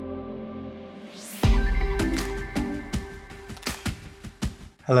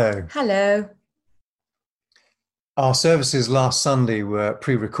Hello. Hello. Our services last Sunday were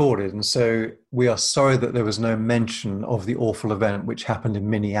pre-recorded, and so we are sorry that there was no mention of the awful event which happened in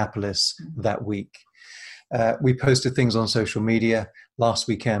Minneapolis that week. We posted things on social media last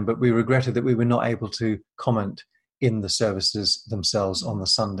weekend, but we regretted that we were not able to comment in the services themselves on the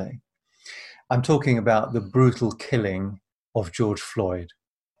Sunday. I'm talking about the brutal killing of George Floyd.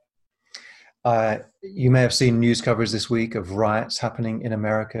 You may have seen news coverage this week of riots happening in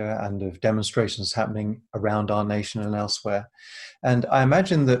America and of demonstrations happening around our nation and elsewhere. And I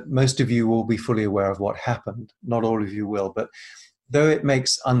imagine that most of you will be fully aware of what happened. Not all of you will, but though it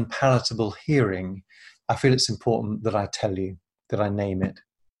makes unpalatable hearing, I feel it's important that I tell you, that I name it.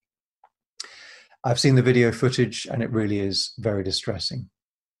 I've seen the video footage and it really is very distressing.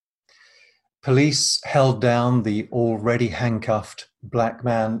 Police held down the already handcuffed black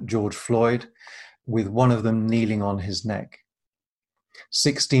man, George Floyd, with one of them kneeling on his neck.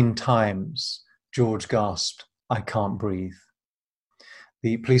 16 times, George gasped, "I can't breathe."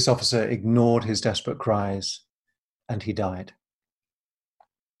 The police officer ignored his desperate cries, and he died.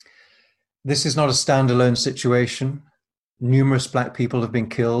 This is not a standalone situation. Numerous black people have been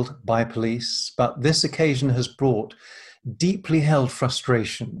killed by police, but this occasion has brought deeply held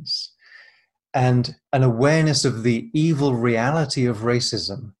frustrations and an awareness of the evil reality of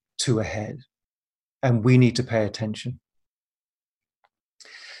racism to a head. And we need to pay attention.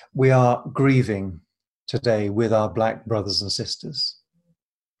 We are grieving today with our black brothers and sisters.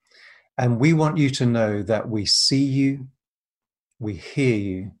 And we want you to know that we see you, we hear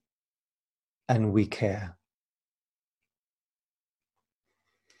you, and we care.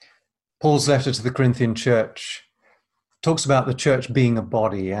 Paul's letter to the Corinthian church talks about the church being a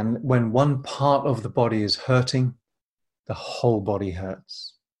body, and when one part of the body is hurting, the whole body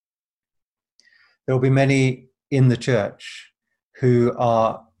hurts. There will be many in the church who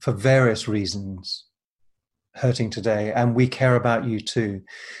are, for various reasons, hurting today, and we care about you too.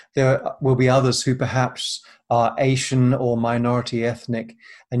 There will be others who perhaps are Asian or minority ethnic,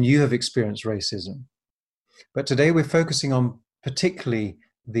 and you have experienced racism. But today we're focusing on particularly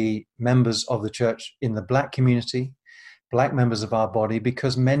the members of the church in the black community, black members of our body,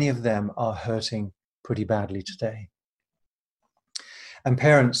 because many of them are hurting pretty badly today. And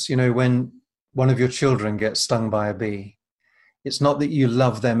parents, you know, when one of your children gets stung by a bee, it's not that you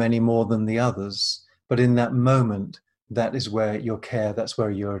love them any more than the others, but in that moment, that is where your care, that's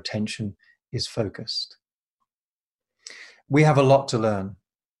where your attention is focused. We have a lot to learn.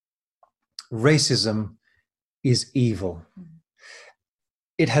 Racism is evil.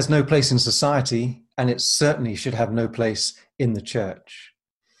 It has no place in society, and it certainly should have no place in the church.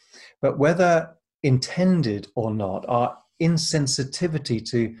 But whether intended or not, our insensitivity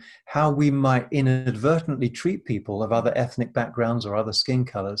to how we might inadvertently treat people of other ethnic backgrounds or other skin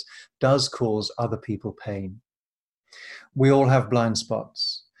colors does cause other people pain. We all have blind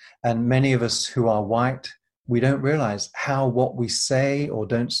spots, and many of us who are white, we don't realize how what we say or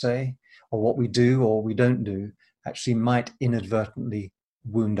don't say, or what we do or we don't do, actually might inadvertently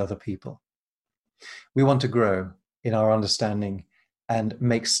wound other people. We want to grow in our understanding and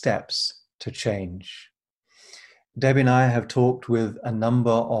make steps to change. Debbie and I have talked with a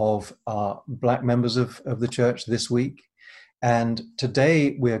number of black members of the church this week, and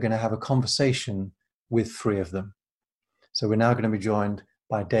today we are going to have a conversation with 3 of them. So we're now going to be joined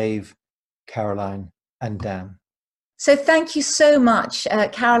by Dave, Caroline, and Dan. So thank you so much,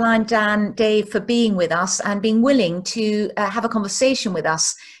 Caroline, Dan, Dave, for being with us and being willing to have a conversation with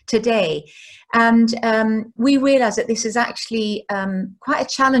us today. And we realize that this is actually quite a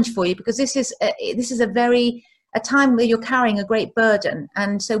challenge for you, because this is a time where you're carrying a great burden.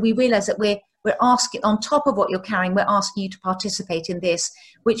 And so we realize that we're asking, on top of what you're carrying, we're asking you to participate in this,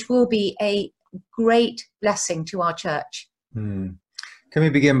 which will be a great blessing to our church. Can we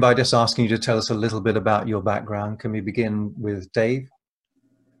begin by just asking you to tell us a little bit about your background? Can we begin with Dave?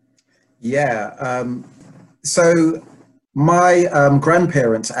 Yeah. So my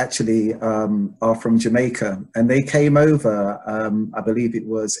grandparents actually are from Jamaica, and they came over, I believe it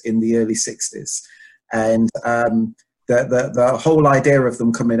was in the early 60s. And the whole idea of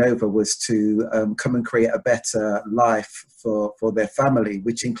them coming over was to come and create a better life for their family,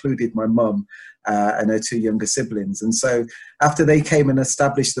 which included my mum and her 2 younger siblings. And so after they came and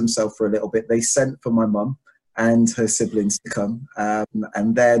established themselves for a little bit, they sent for my mum and her siblings to come.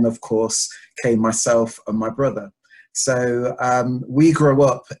 And then, of course, came myself and my brother. So we grew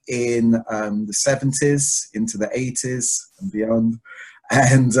up in the 70s into the 80s and beyond.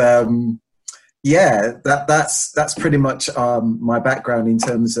 And yeah, that's pretty much my background in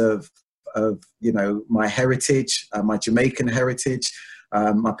terms of you know, my heritage, my Jamaican heritage.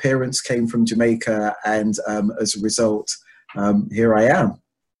 My parents came from Jamaica, and as a result, here I am.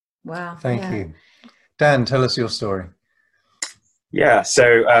 Wow. Thank you. Dan, tell us your story. Yeah,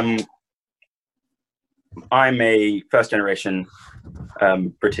 so I'm a first generation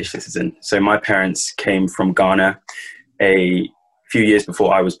British citizen. So my parents came from Ghana a few years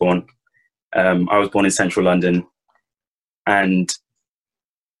before I was born. I was born in central London, and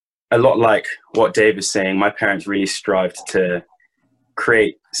a lot like what Dave is saying, my parents really strived to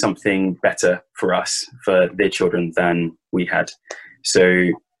create something better for us, for their children, than we had. So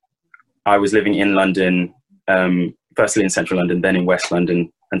I was living in London, firstly in central London, then in West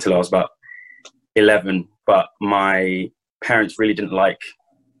London, until I was about 11. But my parents really didn't like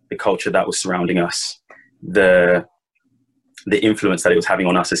the culture that was surrounding us, the influence that it was having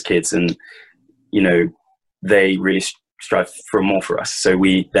on us as kids. And, you know, they really strived for more for us. So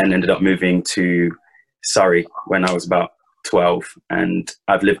we then ended up moving to Surrey when I was about 12, and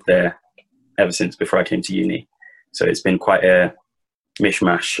I've lived there ever since, before I came to uni. So it's been quite a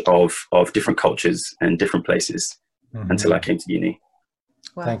mishmash of different cultures and different places until I came to uni.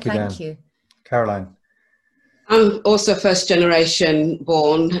 Well, thank you, Dan. Thank you. Caroline. I'm also first generation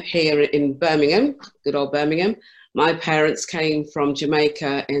born here in Birmingham, good old Birmingham. My parents came from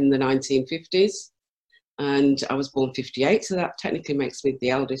Jamaica in the 1950s, and I was born 58, so that technically makes me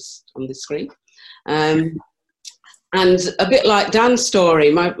the eldest on the screen. And a bit like Dan's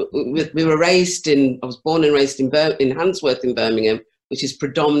story, we were raised I was born and raised in Handsworth in Birmingham, which is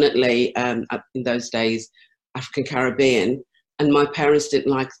predominantly, in those days, African Caribbean. And my parents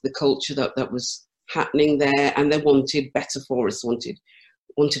didn't like the culture that was happening there, and they wanted better for us, wanted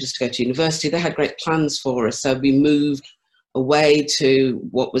us to go to university. They had great plans for us. So we moved away to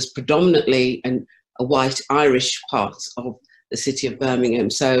what was predominantly a white Irish part of the city of Birmingham.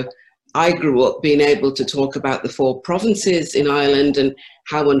 So I grew up being able to talk about the 4 provinces in Ireland and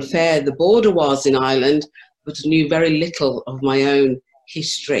how unfair the border was in Ireland, but knew very little of my own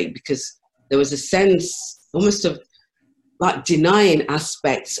history, because there was a sense almost of like denying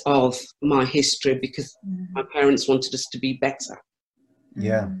aspects of my history because my parents wanted us to be better.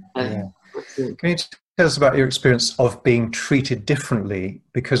 Yeah. Can you tell us about your experience of being treated differently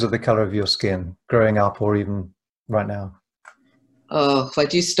because of the colour of your skin, growing up or even right now? Oh, where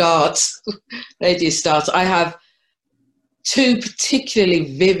do you start? Where do you start? I have 2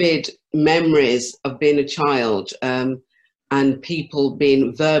 particularly vivid memories of being a child and people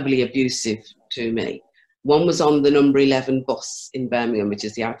being verbally abusive to me. One was on the number 11 bus in Birmingham, which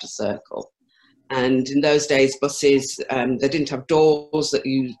is the outer circle. And in those days, buses, they didn't have doors that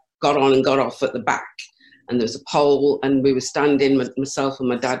you got on and got off at the back. And there was a pole, and we were standing, myself and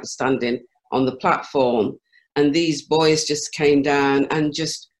my dad were standing on the platform. And these boys just came down and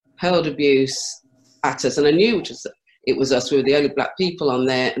just hurled abuse at us. And I knew it was us. We were the only black people on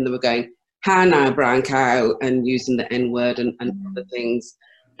there. And they were going, "How now, brown cow," and using the N-word and other things.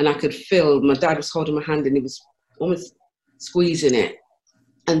 And I could feel my dad was holding my hand and he was almost squeezing it.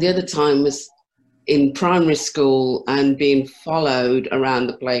 And the other time was in primary school and being followed around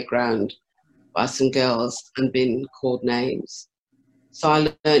the playground by some girls and being called names. So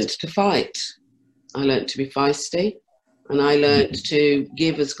I learned to fight. I learned to be feisty, and I learned to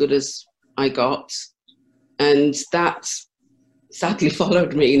give as good as I got. And that sadly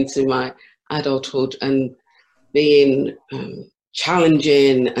followed me into my adulthood, and being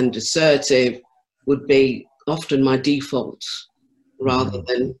challenging and assertive would be often my default rather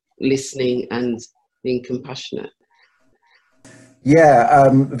than listening and being compassionate. Yeah,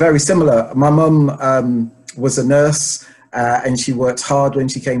 very similar. My mum was a nurse and she worked hard when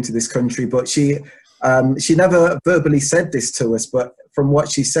she came to this country, but she never verbally said this to us, but from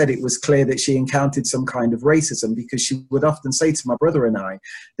what she said, it was clear that she encountered some kind of racism, because she would often say to my brother and I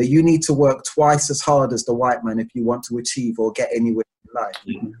that you need to work twice as hard as the white man if you want to achieve or get anywhere in life.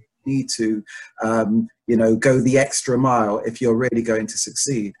 You need to, go the extra mile if you're really going to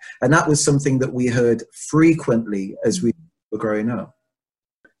succeed. And that was something that we heard frequently as we were growing up.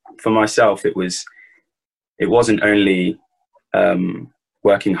 For myself, it wasn't only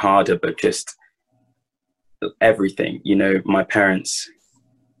working harder, but just everything. My parents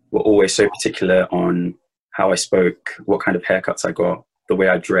were always so particular on how I spoke, what kind of haircuts I got, the way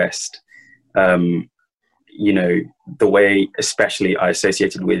I dressed, the way especially I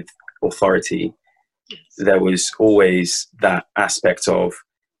associated with authority. There was always that aspect of,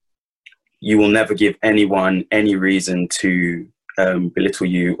 you will never give anyone any reason to belittle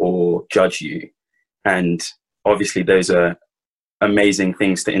you or judge you. And obviously those are amazing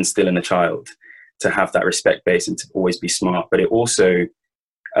things to instill in a child, to have that respect base and to always be smart. But it also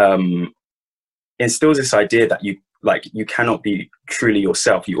instills this idea that you like, you cannot be truly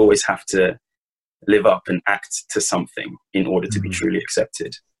yourself. You always have to live up and act to something in order to be truly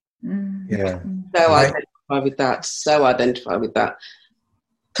accepted. Yeah. So identify with that. So identify with that.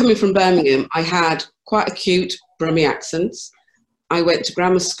 Coming from Birmingham, I had quite acute Brummie accents. I went to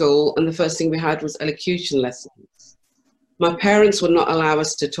grammar school, and the first thing we had was elocution lessons. My parents would not allow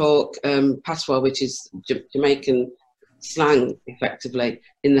us to talk patois, which is Jamaican slang, effectively,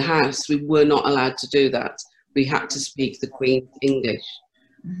 in the house. We were not allowed to do that. We had to speak the Queen's English.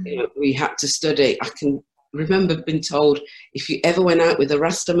 You know, we had to study. I can remember being told, if you ever went out with a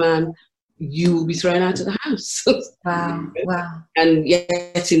Rasta man, you will be thrown out of the house. Wow, wow. And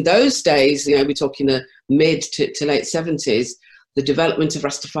yet in those days, you know, we're talking the mid to late 70s, the development of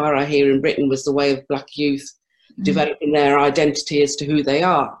Rastafari here in Britain was the way of black youth developing their identity as to who they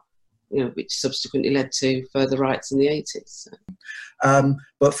are, you know, which subsequently led to further rights in the 80s. So.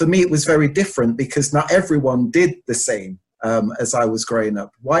 But for me, it was very different because not everyone did the same as I was growing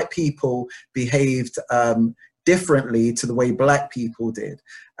up. White people behaved differently to the way black people did.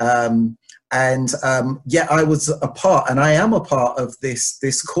 Yet I was a part, and I am a part of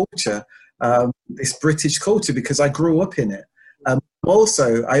this culture, this British culture, because I grew up in it. I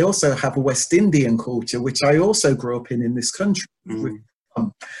also have a West Indian culture, which I also grew up in this country.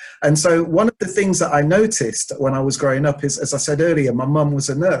 And so one of the things that I noticed when I was growing up is, as I said earlier, my mum was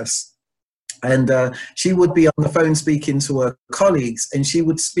a nurse. And she would be on the phone speaking to her colleagues, and she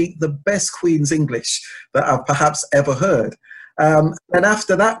would speak the best Queen's English that I've perhaps ever heard. And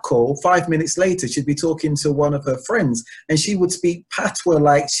after that call, 5 minutes later, she'd be talking to one of her friends, and she would speak patois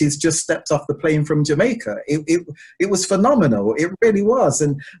like she's just stepped off the plane from Jamaica. It was phenomenal. It really was.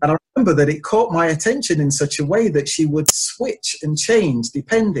 And I remember that it caught my attention in such a way that she would switch and change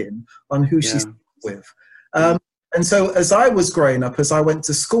depending on who she's with. And so as I was growing up, as I went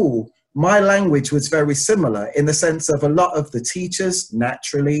to school, my language was very similar in the sense of a lot of the teachers,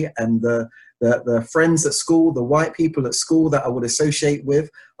 naturally, and the friends at school, the white people at school that I would associate with,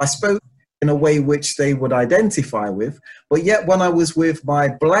 I spoke in a way which they would identify with. But yet when I was with my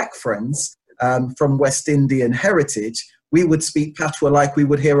black friends from West Indian heritage, we would speak patois like we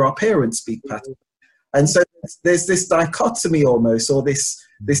would hear our parents speak patois. And so there's this dichotomy almost, or this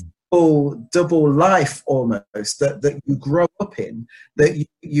double life almost that you grow up in, that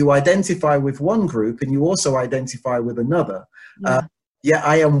you identify with one group and you also identify with another. Yet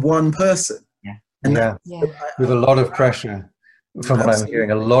I am one person. And with a lot of pressure, from what I'm hearing,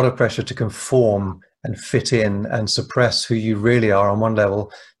 a lot of pressure to conform and fit in and suppress who you really are on one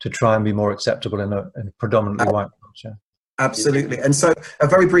level to try and be more acceptable in a predominantly white culture. Absolutely. And so a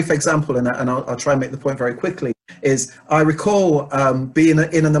very brief example, and I'll try and make the point very quickly, is I recall being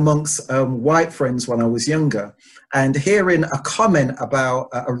in and amongst white friends when I was younger and hearing a comment about,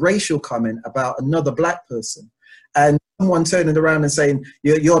 a racial comment about another black person. And someone turning around and saying,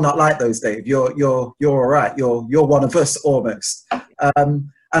 "You're not like those, Dave. You're all right. You're one of us almost." And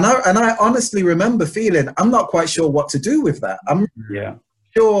I honestly remember feeling I'm not quite sure what to do with that. I'm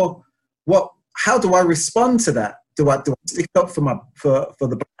sure how do I respond to that? Do I stick up for the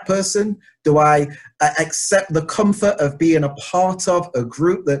black person? Do I accept the comfort of being a part of a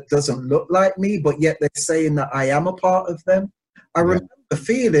group that doesn't look like me, but yet they're saying that I am a part of them? I remember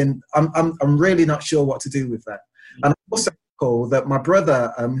feeling I'm really not sure what to do with that. And I also recall that my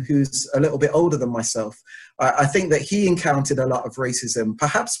brother, who's a little bit older than myself, I think that he encountered a lot of racism,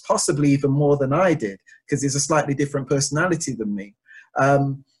 perhaps possibly even more than I did, because he's a slightly different personality than me.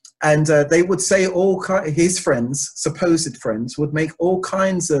 And they would say his friends, supposed friends, would make all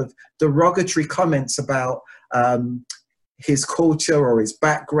kinds of derogatory comments about his culture or his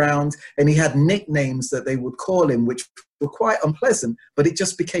background. And he had nicknames that they would call him, which were quite unpleasant, but it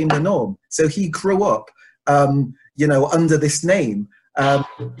just became the norm. So he grew up, under this name.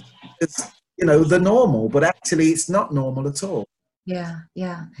 It's, the normal, but actually it's not normal at all. Yeah.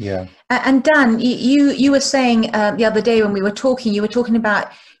 And Dan, you were saying the other day when we were talking, you were talking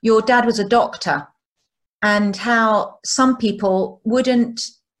about your dad was a doctor and how some people wouldn't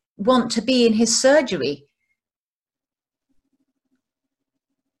want to be in his surgery.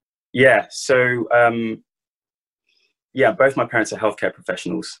 Yeah. So, both my parents are healthcare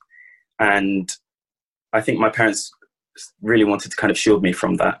professionals, and I think my parents really wanted to kind of shield me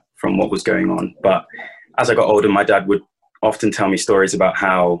from what was going on. But as I got older, my dad would often tell me stories about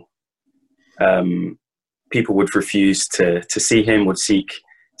how people would refuse to see him, would seek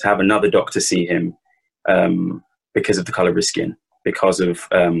to have another doctor see him because of the color of his skin, because of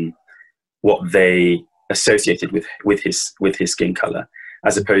what they associated with his skin color,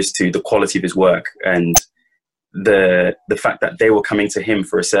 as opposed to the quality of his work and the fact that they were coming to him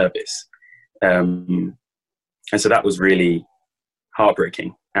for a service. so that was really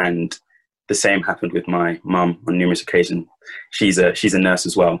heartbreaking. And the same happened with my mum on numerous occasions. She's a nurse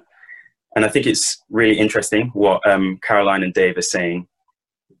as well. And I think it's really interesting what Caroline and Dave are saying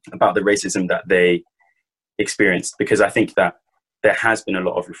about the racism that they experienced, because I think that there has been a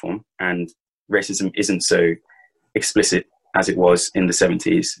lot of reform, and racism isn't so explicit as it was in the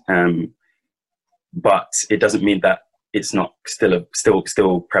 70s. But it doesn't mean that it's not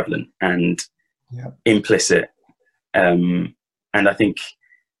still prevalent and implicit. And I think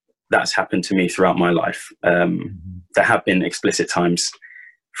that's happened to me throughout my life. There have been explicit times.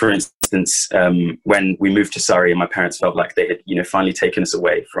 For instance, when we moved to Surrey, and my parents felt like they had, finally taken us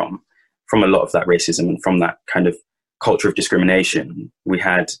away from a lot of that racism and from that kind of culture of discrimination. We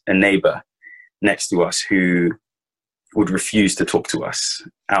had a neighbour next to us who would refuse to talk to us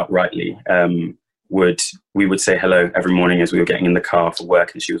outrightly. We would say hello every morning as we were getting in the car for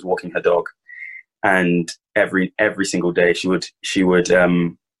work, and she was walking her dog. And every single day she would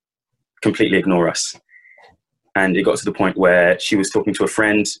completely ignore us. And it got to the point where she was talking to a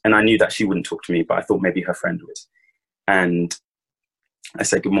friend, and I knew that she wouldn't talk to me, but I thought maybe her friend would. And I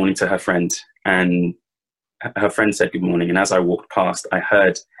said good morning to her friend, and her friend said good morning. And as I walked past, I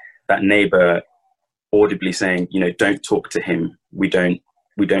heard that neighbor audibly saying, don't talk to him. We don't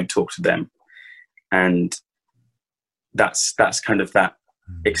talk to them. And that's kind of that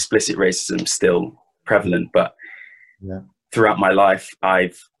explicit racism still prevalent. But throughout my life,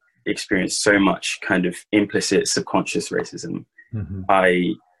 I've experienced so much kind of implicit, subconscious racism.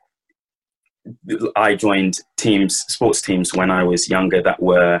 I joined sports teams when I was younger that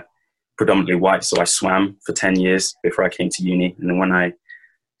were predominantly white. So I swam for 10 years before I came to uni. And then when I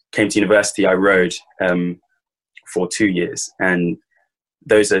came to university, I rowed for 2 years. And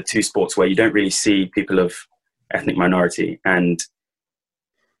those are two sports where you don't really see people of ethnic minority. And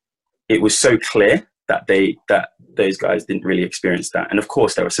it was so clear that those guys didn't really experience that. And of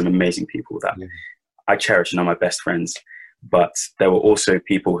course, there were some amazing people that I cherish and are my best friends. But there were also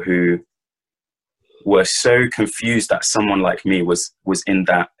people who were so confused that someone like me was in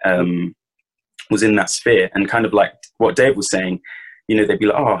that sphere. And kind of like what Dave was saying, they'd be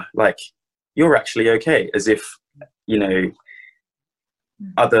like, oh, like, you're actually okay, as if,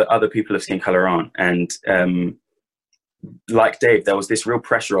 other people of skin color aren't. And like Dave, there was this real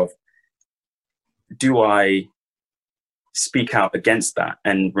pressure of, do I speak out against that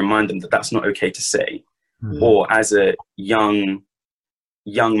and remind them that that's not okay to say? Or as a young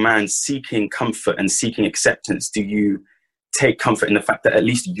man seeking comfort and seeking acceptance, do you take comfort in the fact that at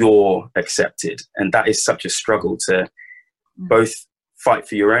least you're accepted? And that is such a struggle to both fight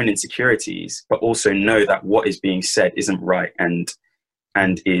for your own insecurities, but also know that what is being said isn't right and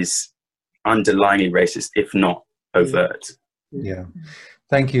is underlyingly racist, if not overt. Yeah.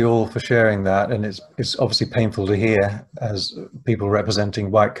 Thank you all for sharing that. And it's obviously painful to hear, as people representing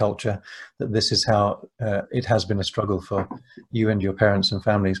white culture, that this is how it has been a struggle for you and your parents and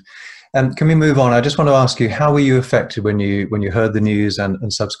families. Can we move on? I just want to ask you, how were you affected when you heard the news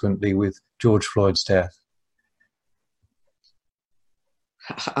and subsequently with George Floyd's death?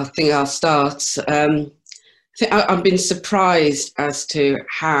 I think I'll start. I've been surprised as to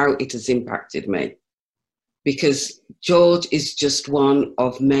how it has impacted me, because George is just one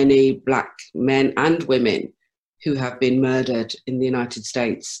of many black men and women who have been murdered in the United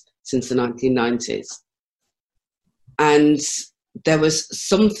States since the 1990s. And there was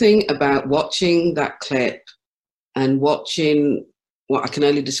something about watching that clip and watching what I can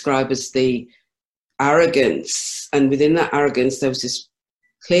only describe as the arrogance. And within that arrogance, there was this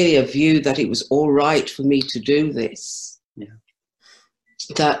clearly a view that it was all right for me to do this. Yeah.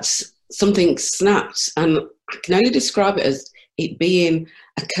 That something snapped, and I can only describe it as it being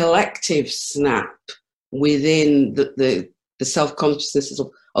a collective snap within the self-consciousness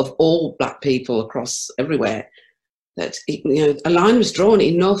of all black people across everywhere. That a line was drawn.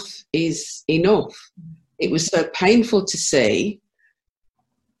 Enough is enough. It was so painful to see,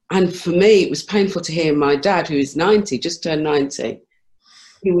 and for me, it was painful to hear my dad, who is 90, just turned 90.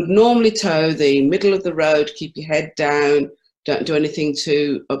 He would normally toe the middle of the road, keep your head down, don't do anything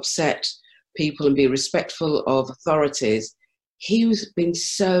to upset people and be respectful of authorities. He's been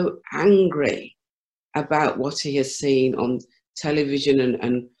so angry about what he has seen on television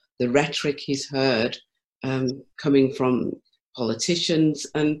and the rhetoric he's heard coming from politicians,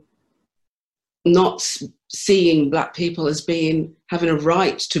 and not seeing black people as having a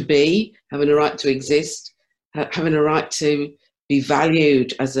right to be, having a right to exist, having a right to be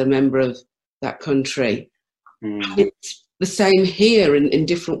valued as a member of that country. It's the same here in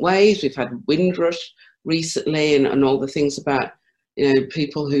different ways. We've had Windrush recently and all the things about You know,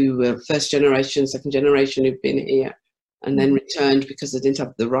 people who were first generation, second generation who've been here and then returned because they didn't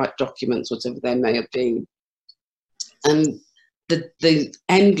have the right documents, whatever they may have been. And the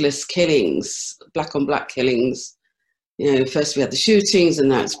endless killings, black on black killings. You know, first we had the shootings, and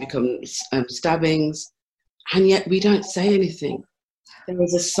now it's become stabbings, and yet we don't say anything. There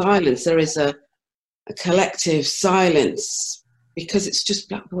is a silence. There is a collective silence because it's just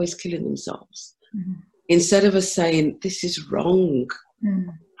black boys killing themselves. Instead of us saying, this is wrong.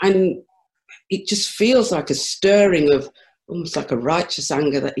 And it just feels like a stirring of almost like a righteous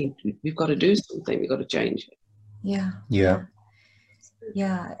anger that we've got to do something, we've got to change it.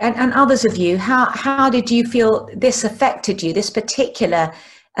 Yeah. And others of you, how did you feel this affected you, this particular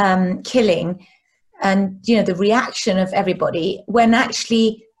killing, and, you know, the reaction of everybody, when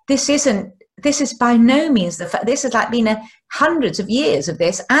actually this is by no means the fact. This has like been hundreds of years of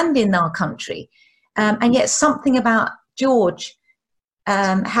this, and in our country, and yet something about George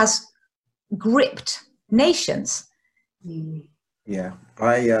has gripped nations. Yeah,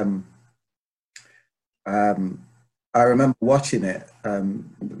 I remember watching it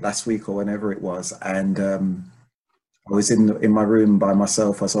last week or whenever it was, and I was in my room by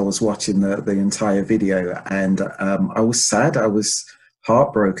myself as I was watching the entire video, and I was sad. I was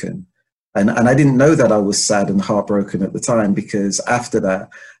heartbroken, and I didn't know that I was sad and heartbroken at the time, because after that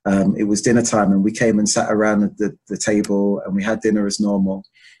it was dinner time, and we came and sat around at the table, and we had dinner as normal.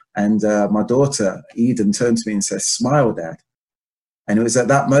 And my daughter Eden turned to me and said, "Smile, Dad." And it was at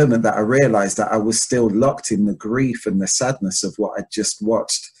that moment that I realized that I was still locked in the grief and the sadness of what I'd just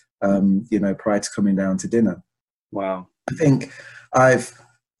watched, you know, prior to coming down to dinner. Wow. I think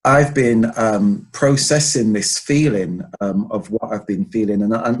I've been processing this feeling of what I've been feeling,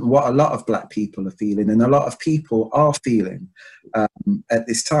 and what a lot of Black people are feeling, and a lot of people are feeling at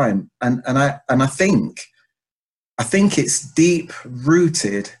this time. And I think it's deep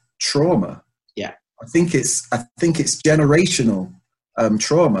rooted trauma. Yeah. I think it's generational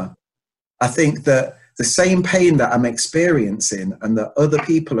trauma. I think that the same pain that I'm experiencing and that other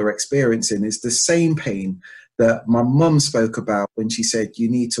people are experiencing is the same pain that my mum spoke about when she said, you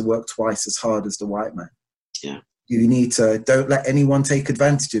need to work twice as hard as the white man. Yeah. You need to, don't let anyone take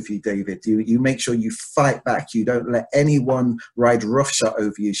advantage of you, David. You make sure you fight back. You don't let anyone ride roughshod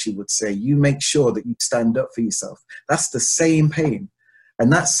over you, she would say. You make sure that you stand up for yourself. That's the same pain.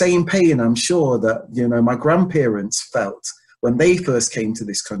 And that same pain, I'm sure that, you know, my grandparents felt when they first came to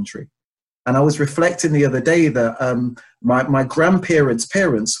this country. And I was reflecting the other day that my grandparents'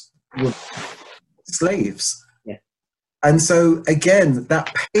 parents were slaves. Yeah. And so, again,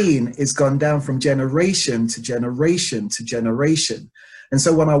 that pain is gone down from generation to generation to generation. And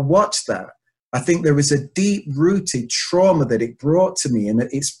so when I watched that, I think there is a deep-rooted trauma that it brought to me, and that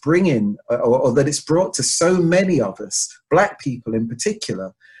it's bringing, or that it's brought to so many of us, Black people in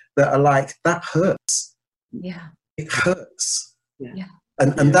particular, that are like, that hurts. Yeah. It hurts. Yeah.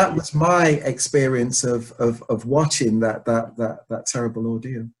 And that was my experience of watching that terrible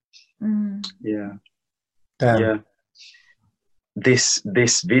ordeal. Yeah. Damn. Yeah.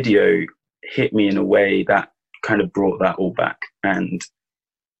 This video hit me in a way that kind of brought that all back, and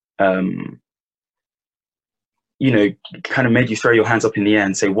you know, kind of made you throw your hands up in the air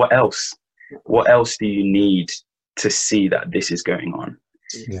and say, what else do you need to see that this is going on?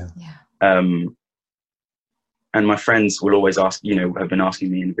 Yeah. And my friends will always ask, you know, have been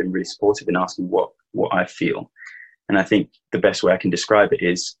asking me and been really supportive in asking what I feel. And I think the best way I can describe it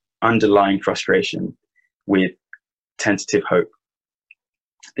is underlying frustration with tentative hope.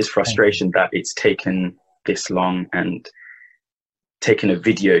 This frustration that it's taken this long, and taking a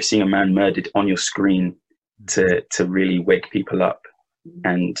video, seeing a man murdered on your screen to really wake people up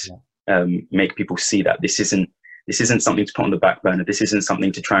and make people see that this isn't something to put on the back burner. This isn't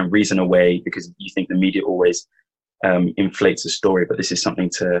something to try and reason away because you think the media always inflates a story, but this is something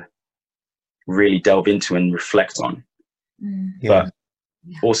to really delve into and reflect on. But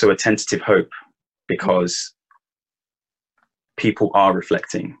also a tentative hope, because people are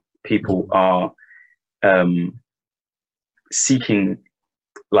reflecting, people are seeking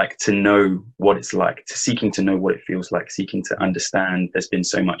like to know what it's like, seeking to know what it feels like, seeking to understand. There's been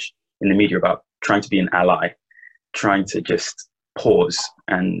so much in the media about trying to be an ally, trying to just pause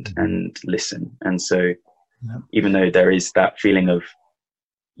and listen. And so even though there is that feeling of,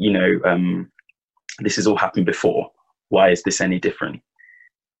 you know, this has all happened before, why is this any different?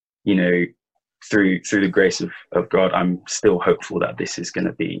 You know, through the grace of God, I'm still hopeful that this is going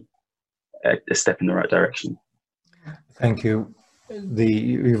to be a step in the right direction. Thank you.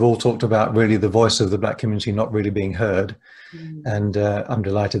 you've all talked about really the voice of the Black community not really being heard. And I'm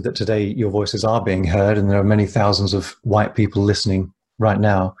delighted that today your voices are being heard, and there are many thousands of white people listening right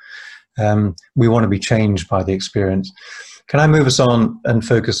now. We want to be changed by the experience. Can I move us on and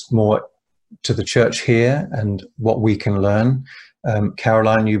focus more to the church here and what we can learn?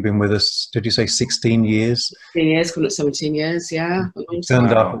 Caroline, you've been with us, did you say 16 years? 16 years, coming up 17 years, yeah. You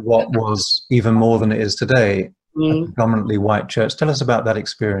turned up at what was even more than it is today, a predominantly white church. Tell us about that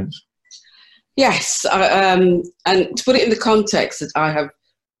experience. Yes, and to put it in the context that I have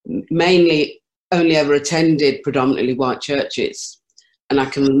mainly only ever attended predominantly white churches, and I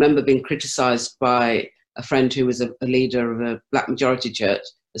can remember being criticised by a friend who was a leader of a Black majority church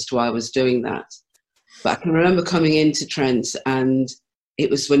as to why I was doing that. But I can remember coming into Trent, and it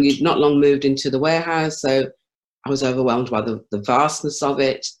was when you'd not long moved into the warehouse, so I was overwhelmed by the vastness of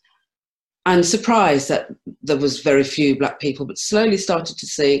it, and surprised that there was very few Black people, but slowly started to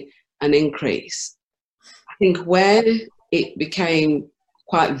see an increase. I think when it became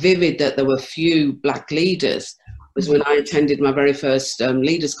quite vivid that there were few Black leaders was when I attended my very first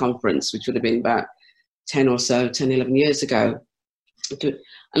leaders conference, which would have been about 10, 11 years ago.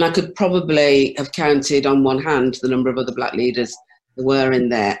 And I could probably have counted on one hand the number of other Black leaders that were in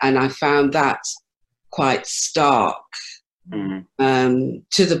there. And I found that quite stark, to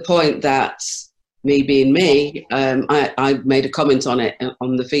the point that, me being me, I made a comment on it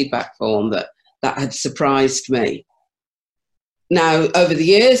on the feedback form that had surprised me. Now, over the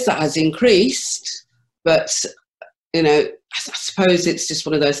years, that has increased, but, you know, I suppose it's just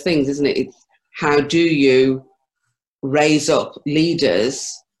one of those things, isn't it? It's how do you raise up leaders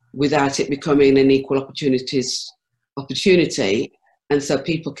without it becoming an equal opportunity, and so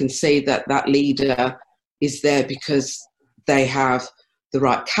people can see that that leader is there because they have the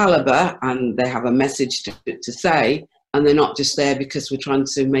right caliber and they have a message to say, and they're not just there because we're trying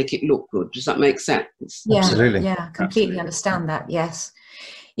to make it look good. Does that make sense? Yeah, absolutely. Yeah, completely understand that. Yes.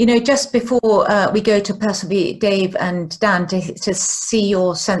 You know, just before we go to possibly Dave and Dan to see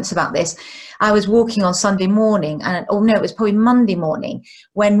your sense about this, I was walking on Sunday morning, it was probably Monday morning,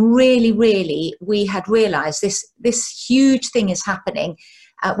 when really we had realised this huge thing is happening.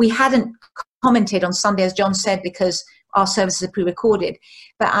 We hadn't commented on Sunday, as John said, because our services are pre-recorded,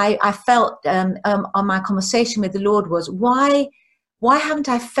 but I felt on my conversation with the Lord was, why haven't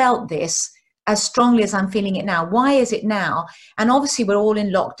I felt this as strongly as I'm feeling it now? Why is it now? And obviously we're all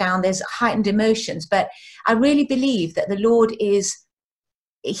in lockdown, there's heightened emotions, but I really believe that the Lord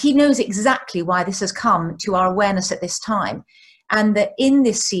he knows exactly why this has come to our awareness at this time. And that in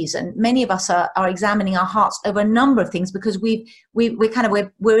this season, many of us are examining our hearts over a number of things, because we're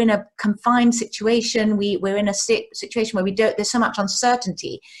in a confined situation. We're in a situation where there's so much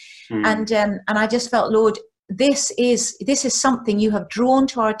uncertainty. And I just felt, Lord, this is something you have drawn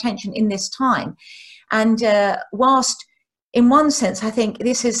to our attention in this time. And whilst in one sense, I think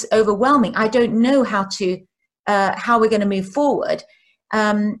this is overwhelming, I don't know how we're going to move forward.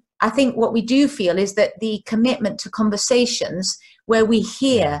 I think what we do feel is that the commitment to conversations where we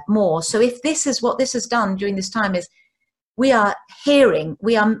hear more. So if this is what this has done during this time, is we are hearing,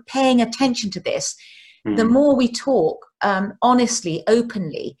 we are paying attention to this. The more we talk honestly,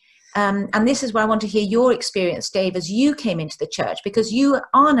 openly, and this is where I want to hear your experience, Dave, as you came into the church, because you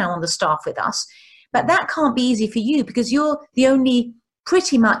are now on the staff with us. But that can't be easy for you, because you're the only,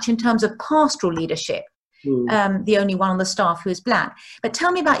 pretty much in terms of pastoral leadership, the only one on the staff who is Black. But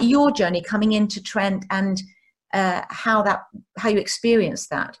tell me about your journey coming into Trent and how you experienced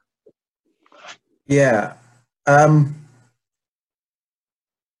that. Yeah. And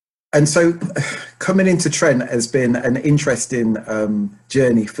so coming into Trent has been an interesting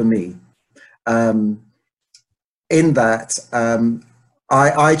journey for me, in that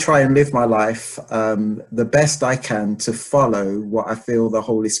I try and live my life the best I can to follow what I feel the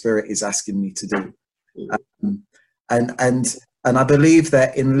Holy Spirit is asking me to do. And I believe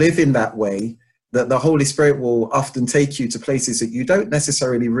that in living that way, that the Holy Spirit will often take you to places that you don't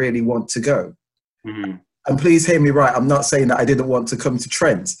necessarily really want to go. And please hear me right, I'm not saying that I didn't want to come to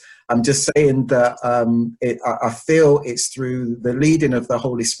Trent. I'm just saying that I feel it's through the leading of the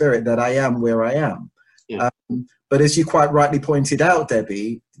Holy Spirit that I am where I am. Yeah. But as you quite rightly pointed out,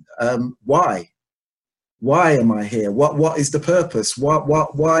 Debbie, why? Why am I here? What is the purpose?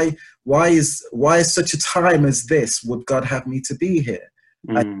 Why is such a time as this would God have me to be here?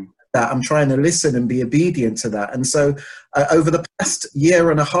 That I'm trying to listen and be obedient to that. And so over the past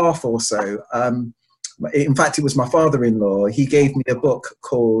year and a half or so, in fact, it was my father-in-law, he gave me a book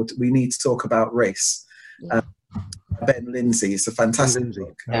called We Need to Talk About Race. Ben Lindsay. It's a fantastic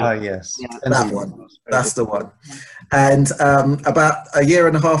book. Ah, yes. Yeah. That one. That's the one. And about a year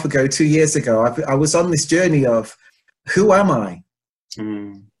and a half ago, 2 years ago, I was on this journey of, who am I?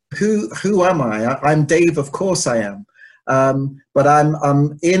 Who am I? I'm Dave, of course I am. But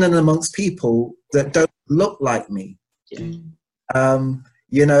I'm in and amongst people that don't look like me.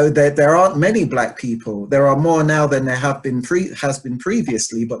 You know, there aren't many black people. There are more now than there have been has been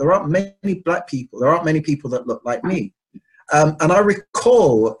previously, but there aren't many black people. There aren't many people that look like me. And I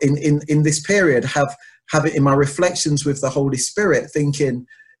recall in this period have it in my reflections with the Holy Spirit, thinking,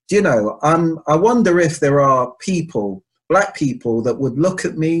 you know, I wonder if there are people, black people, that would look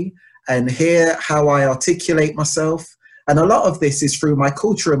at me and hear how I articulate myself. And a lot of this is through my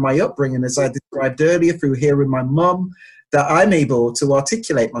culture and my upbringing, as I described earlier, through hearing my mum, that I'm able to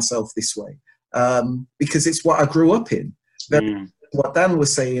articulate myself this way, because it's what I grew up in. What Dan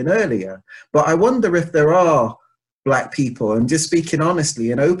was saying earlier. But I wonder if there are black people, and just speaking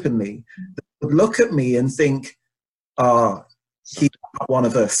honestly and openly, that would look at me and think, he's not one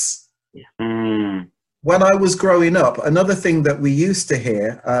of us. When I was growing up, another thing that we used to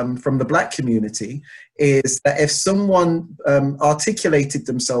hear from the black community is that if someone articulated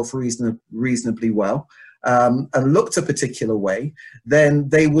themselves reasonably well, and looked a particular way, then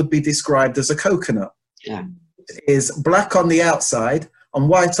they would be described as a coconut. Yeah. It is black on the outside and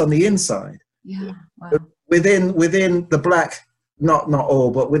white on the inside. Yeah. Wow. Within the black, not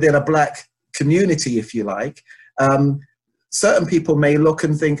all, but within a black community, if you like, certain people may look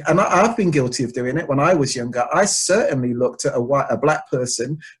and think, and I've been guilty of doing it when I was younger. I certainly looked at a black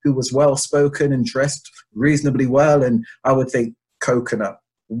person who was well spoken and dressed reasonably well, and I would think coconut,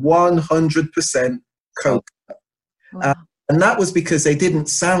 100%. Coke. Wow. And that was because they didn't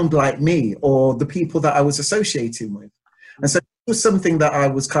sound like me or the people that I was associating with. And so it was something that I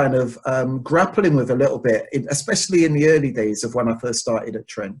was kind of grappling with a little bit, especially in the early days of when I first started at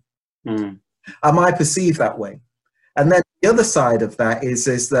Trent. Am I perceived that way? And then the other side of that is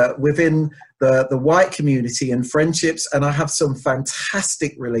that within the white community and friendships, and I have some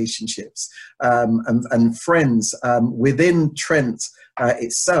fantastic relationships and friends within Trent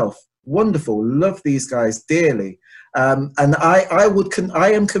itself. Wonderful, love these guys dearly, and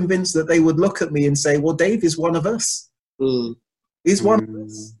I am convinced that they would look at me and say, "Well, Dave is one of us. He's one of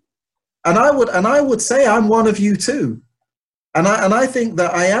us," and I would say, "I'm one of you too," and I think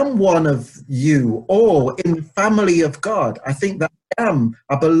that I am one of you all in the family of God. I think that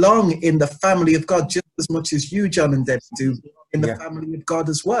I belong in the family of God just as much as you, John and Debbie, do in the family of God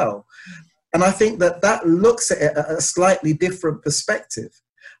as well. And I think that looks at it at a slightly different perspective.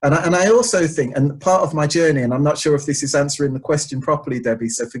 And I also think, and part of my journey, and I'm not sure if this is answering the question properly, Debbie,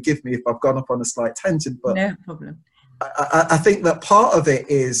 so forgive me if I've gone up on a slight tangent, but no problem. I think that part of it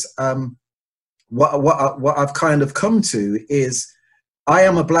is what I've kind of come to is, I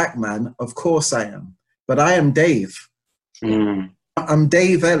am a black man, of course I am, but I am Dave. I'm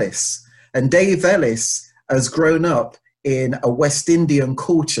Dave Ellis, and Dave Ellis has grown up in a West Indian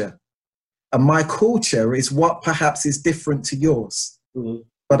culture, and my culture is what perhaps is different to yours.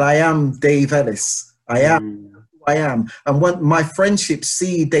 But I am Dave Ellis. I am who I am. And when my friendships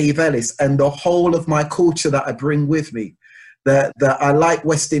see Dave Ellis and the whole of my culture that I bring with me, that I like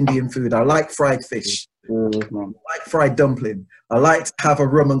West Indian food. I like fried fish. I like fried dumpling. I like to have a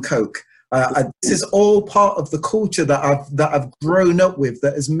rum and coke. This is all part of the culture that I've grown up with,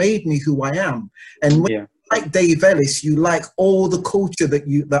 that has made me who I am. And when you like Dave Ellis, you like all the culture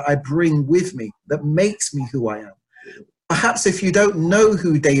that I bring with me, that makes me who I am. Perhaps if you don't know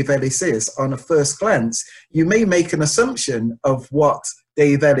who Dave Ellis is on a first glance, you may make an assumption of what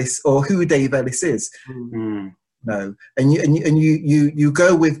Dave Ellis or who Dave Ellis is. No, and you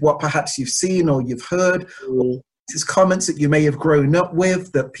go with what perhaps you've seen or you've heard, or his comments that you may have grown up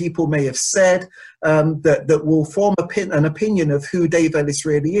with, that people may have said, that will form an opinion of who Dave Ellis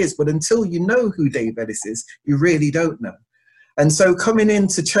really is. But until you know who Dave Ellis is, you really don't know. And so coming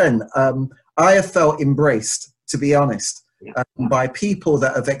into Trent, I have felt embraced, to be honest, by people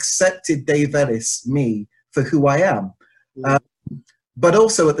that have accepted Dave Ellis, me, for who I am. But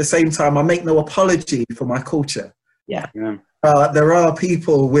also at the same time, I make no apology for my culture. There are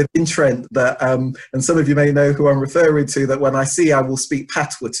people within Trent that, and some of you may know who I'm referring to, that when I see, I will speak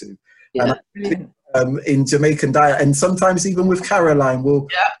patois to. In Jamaican dialect, and sometimes even with Caroline, we'll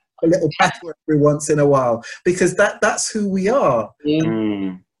a little patois every once in a while, because that's who we are.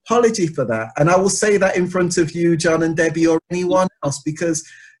 Apology for that. And I will say that in front of you, John and Debbie, or anyone else, because,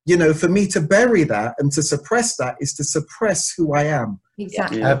 you know, for me to bury that and to suppress that is to suppress who I am.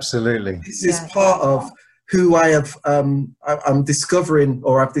 Exactly. Absolutely. This is part of who I'm discovering,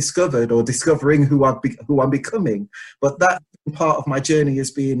 or I've discovered, or discovering who I'm becoming. But that part of my journey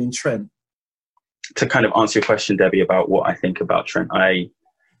is being in Trent. To kind of answer your question, Debbie, about what I think about Trent, I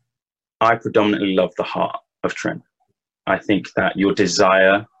predominantly love the heart of Trent. I think that your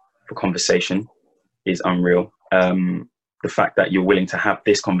desire for conversation is unreal. The fact that you're willing to have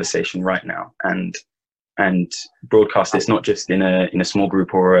this conversation right now and broadcast this not just in a small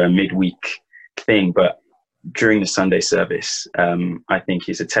group or a midweek thing, but during the Sunday service, I think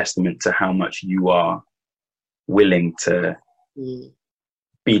is a testament to how much you are willing to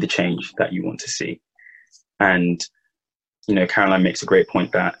be the change that you want to see. And, you know, Caroline makes a great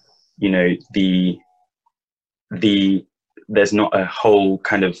point that, you know, there's not a whole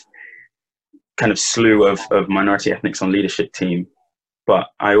kind of slew of minority ethnics on leadership team, but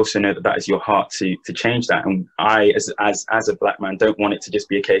I also know that is your heart to change that. And I, as a black man, don't want it to just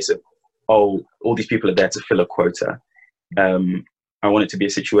be a case of, oh, all these people are there to fill a quota. I want it to be a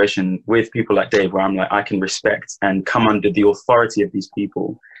situation with people like Dave where I'm like, I can respect and come under the authority of these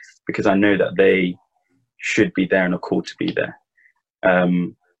people because I know that they should be there and are called to be there.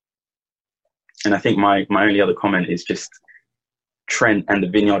 And I think my only other comment is just Trent and the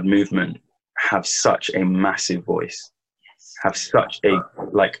Vineyard movement have such a massive voice, have such a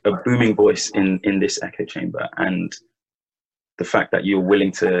booming voice in this echo chamber. And the fact that you're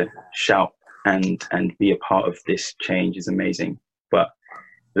willing to shout and be a part of this change is amazing. But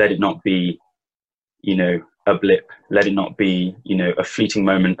let it not be, you know, a blip. Let it not be, you know, a fleeting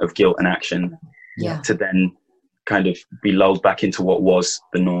moment of guilt and action to then kind of be lulled back into what was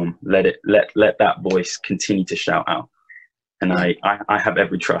the norm. Let that voice continue to shout out. And I have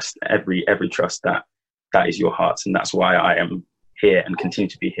every trust that is your heart. And that's why I am here and continue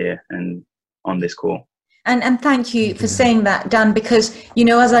to be here and on this call. And thank you for saying that, Dan, because, you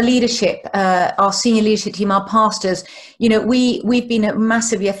know, as our leadership, our senior leadership team, our pastors, you know, we've been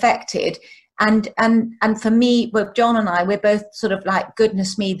massively affected. And for me, well, John and I, we're both sort of like,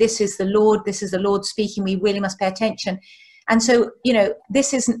 goodness me, this is the Lord speaking. We really must pay attention. And so, you know,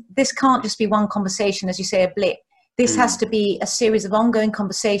 this can't just be one conversation, as you say, a blip. This has to be a series of ongoing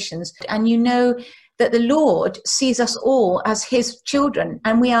conversations. And you know that the Lord sees us all as his children.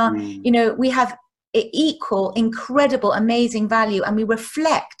 And we are, you know, we have equal, incredible, amazing value. And we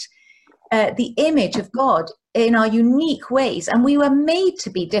reflect the image of God in our unique ways. And we were made to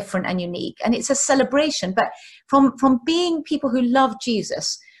be different and unique. And it's a celebration. But from being people who love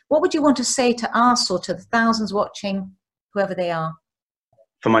Jesus, what would you want to say to us or to the thousands watching, whoever they are?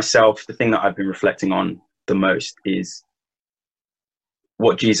 For myself, the thing that I've been reflecting on the most is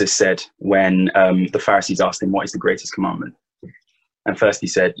what Jesus said when the Pharisees asked him, what is the greatest commandment? And first he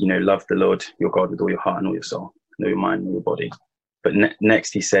said, you know, love the Lord your God with all your heart and all your soul, and all your mind and all your body. But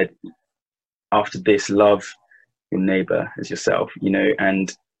next he said, after this, love your neighbor as yourself, you know.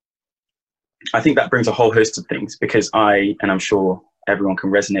 And I think that brings a whole host of things, because I'm sure everyone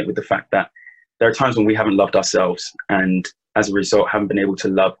can resonate with the fact that there are times when we haven't loved ourselves, and as a result haven't been able to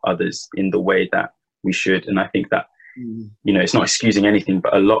love others in the way that we should. And I think that, you know, it's not excusing anything,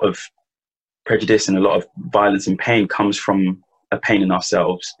 but a lot of prejudice and a lot of violence and pain comes from a pain in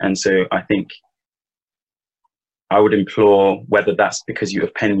ourselves. And so I think I would implore, whether that's because you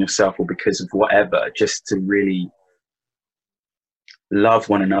have pain in yourself or because of whatever, just to really love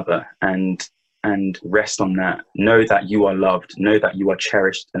one another and rest on that. Know that you are loved, know that you are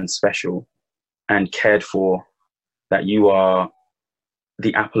cherished and special and cared for, that you are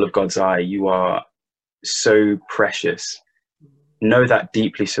the apple of God's eye. You are so precious. Know that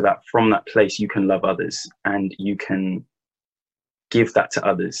deeply, so that from that place you can love others and you can give that to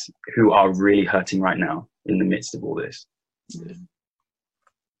others who are really hurting right now in the midst of all this.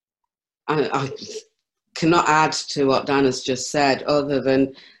 I cannot add to what Dan has just said, other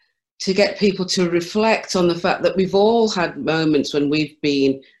than to get people to reflect on the fact that we've all had moments when we've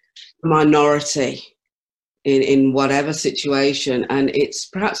been a minority in whatever situation, and it's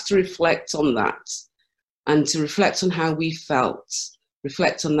perhaps to reflect on that and to reflect on how we felt,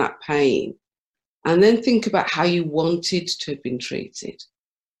 reflect on that pain, and then think about how you wanted to have been treated,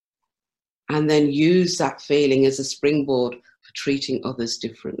 and then use that feeling as a springboard for treating others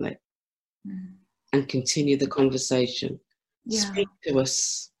differently, and continue the conversation. Speak to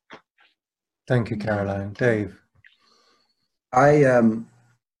us. Thank you, Caroline. Dave? I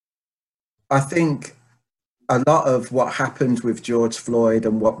think a lot of what happened with George Floyd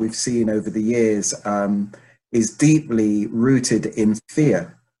and what we've seen over the years is deeply rooted in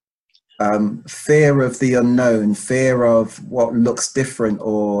fear. Fear of the unknown, fear of what looks different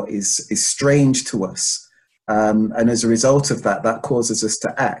or is strange to us. And as a result of that, that causes us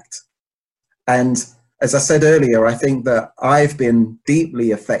to act. And as I said earlier, I think that I've been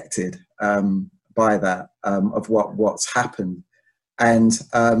deeply affected by that, of what's happened. And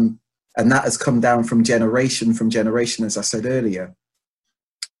that has come down from generation, as I said earlier.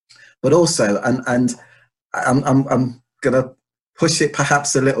 But also, and I'm going to push it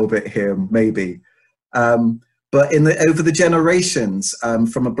perhaps a little bit here, maybe. But over the generations,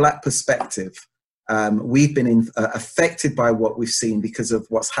 from a Black perspective, we've been affected by what we've seen because of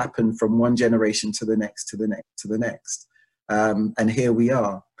what's happened from one generation to the next, to the next, to the next. And here we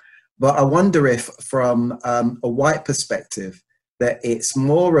are. But I wonder if from a white perspective, that it's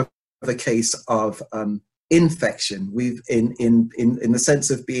more of a case of infection. We've in the sense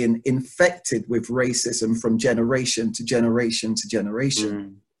of being infected with racism from generation to generation to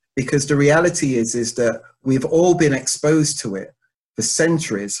generation. Because the reality is that we've all been exposed to it for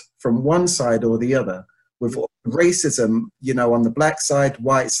centuries from one side or the other, with racism, you know, on the Black side,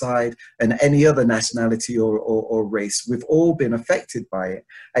 white side, and any other nationality or race. We've all been affected by it.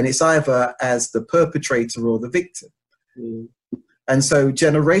 And it's either as the perpetrator or the victim. And so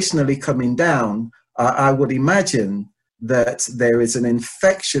generationally coming down, I would imagine that there is an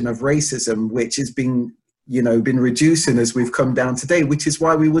infection of racism which has been reducing as we've come down today, which is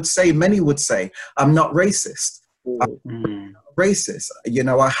why many would say, I'm not racist. I'm not racist. You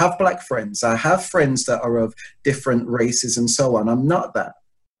know, I have Black friends. I have friends that are of different races and so on. I'm not that.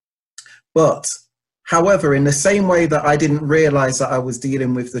 But, however, in the same way that I didn't realize that I was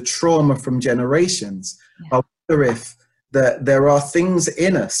dealing with the trauma from generations, I wonder if there are things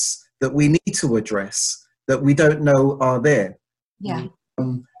in us that we need to address that we don't know are there. Yeah.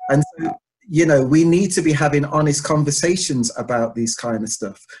 And so, you know, we need to be having honest conversations about these kind of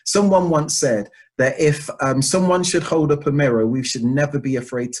stuff. Someone once said that if someone should hold up a mirror, we should never be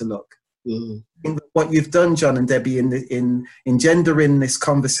afraid to look. What you've done, John and Debbie, in engendering this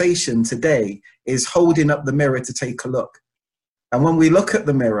conversation today is holding up the mirror to take a look. And when we look at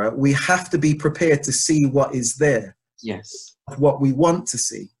the mirror, we have to be prepared to see what is there. Yes. What we want to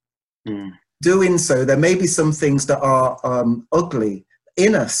see. Doing so, there may be some things that are ugly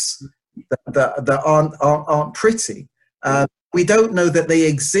in us that aren't pretty. We don't know that they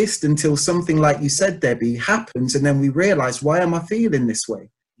exist until something like you said, Debbie, happens, and then we realize, why am I feeling this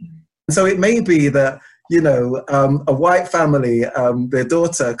way? And so it may be that, you know, a white family, their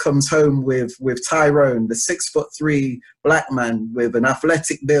daughter comes home with Tyrone, the 6'3" Black man with an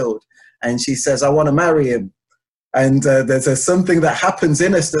athletic build, and she says, I want to marry him. And there's something that happens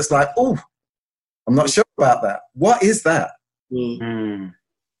in us that's like, oh, I'm not sure about that. What is that?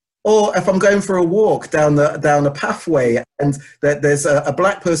 Or if I'm going for a walk down the pathway and there's a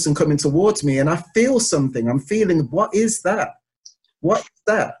Black person coming towards me and I feel something, I'm feeling, what is that? What is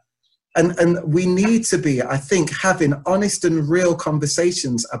that? And we need to be, I think, having honest and real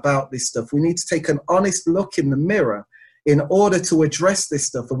conversations about this stuff. We need to take an honest look in the mirror in order to address this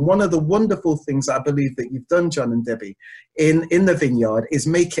stuff. And one of the wonderful things I believe that you've done, John and Debbie, in the Vineyard is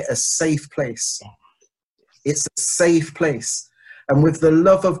make it a safe place. It's a safe place. And with the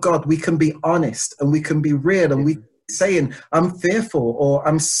love of God, we can be honest and we can be real and we can be saying, I'm fearful or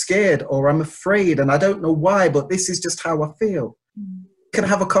I'm scared or I'm afraid and I don't know why, but this is just how I feel. We can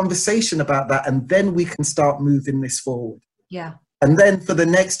have a conversation about that and then we can start moving this forward. Yeah. And then for the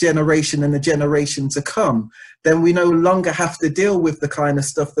next generation and the generation to come, then we no longer have to deal with the kind of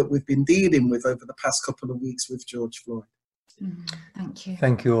stuff that we've been dealing with over the past couple of weeks with George Floyd. Thank you.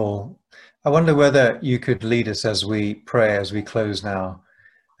 Thank you all. I wonder whether you could lead us as we pray, as we close now.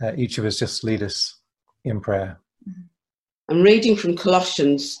 Each of us just lead us in prayer. I'm reading from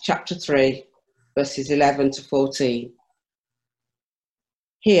Colossians chapter 3, verses 11 to 14.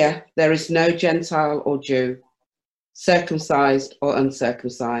 Here there is no Gentile or Jew, circumcised or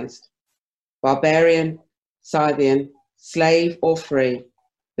uncircumcised, barbarian, Scythian, slave or free,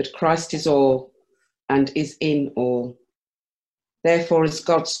 but Christ is all and is in all. Therefore, as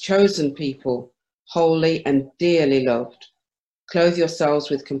God's chosen people, holy and dearly loved, clothe yourselves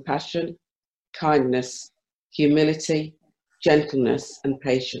with compassion, kindness, humility, gentleness, and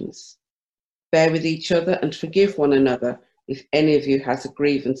patience. Bear with each other and forgive one another if any of you has a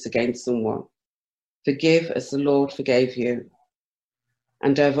grievance against someone. Forgive as the Lord forgave you.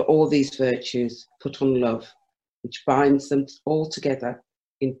 And over all these virtues, put on love, which binds them all together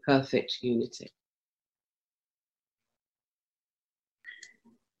in perfect unity.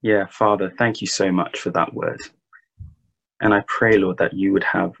 Yeah, Father, thank you so much for that word. And I pray, Lord, that you would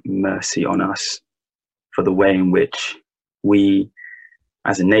have mercy on us for the way in which we,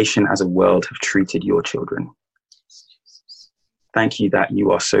 as a nation, as a world, have treated your children. Thank you that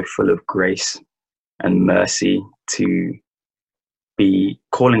you are so full of grace and mercy to be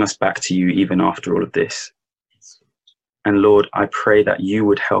calling us back to you even after all of this. And Lord, I pray that you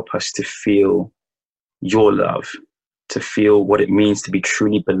would help us to feel your love, to feel what it means to be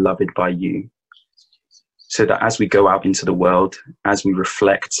truly beloved by you, so that as we go out into the world, as we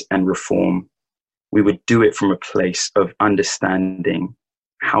reflect and reform, we would do it from a place of understanding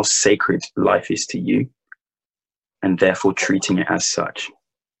how sacred life is to you, and therefore treating it as such.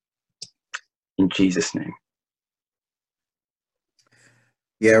 In Jesus' name.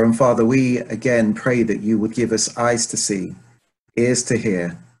 Yeah, and Father, we again pray that you would give us eyes to see, ears to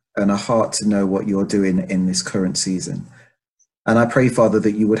hear, and a heart to know what you're doing in this current season. And I pray, Father,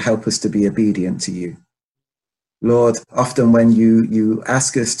 that you would help us to be obedient to you. Lord, often when you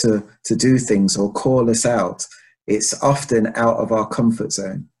ask us to do things or call us out, it's often out of our comfort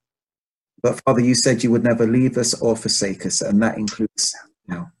zone. But Father, you said you would never leave us or forsake us, and that includes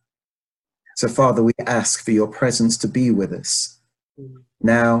now. So Father, we ask for your presence to be with us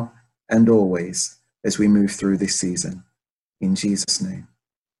now and always as we move through this season. In Jesus' name.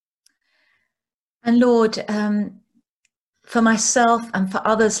 And Lord, for myself and for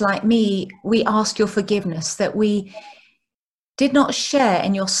others like me, we ask your forgiveness that we did not share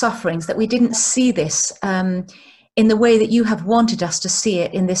in your sufferings, that we didn't see this in the way that you have wanted us to see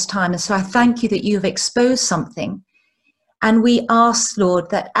it in this time. And so I thank you that you have exposed something. And we ask,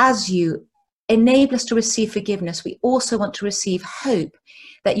 Lord, that as you enable us to receive forgiveness, we also want to receive hope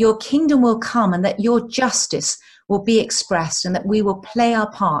that your kingdom will come and that your justice will be expressed, and that we will play our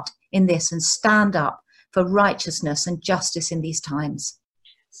part in this and stand up for righteousness and justice in these times.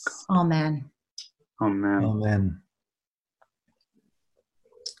 Amen. Amen. Amen.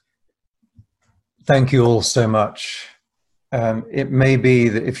 Thank you all so much. It may be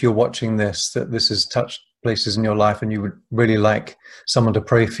that if you're watching this, that this has touched places in your life and you would really like someone to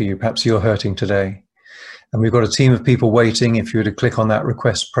pray for you. Perhaps you're hurting today. And we've got a team of people waiting if you were to click on that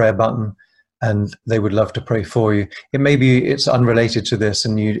request prayer button, and they would love to pray for you. It may be it's unrelated to this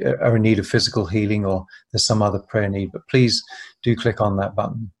and you are in need of physical healing, or there's some other prayer need, but please do click on that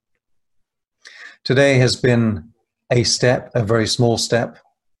button. Today has been a step, a very small step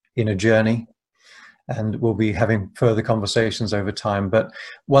in a journey, and we'll be having further conversations over time. But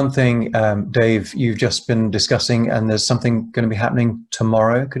one thing, Dave, you've just been discussing, and there's something going to be happening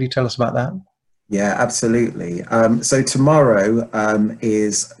tomorrow. Could you tell us about that? Yeah, absolutely. So tomorrow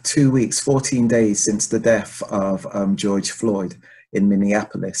is 2 weeks, 14 days since the death of George Floyd in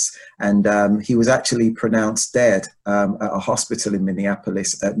Minneapolis. And he was actually pronounced dead at a hospital in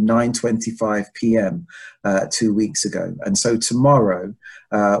Minneapolis at 9:25 p.m. 2 weeks ago. And so tomorrow,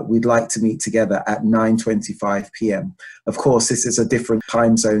 we'd like to meet together at 9:25 p.m. Of course, this is a different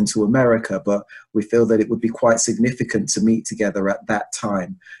time zone to America, but we feel that it would be quite significant to meet together at that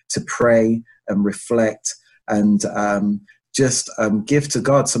time to pray and reflect and just give to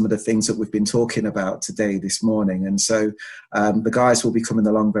God some of the things that we've been talking about today, this morning. And so the guys will be coming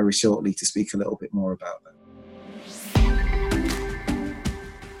along very shortly to speak a little bit more about that.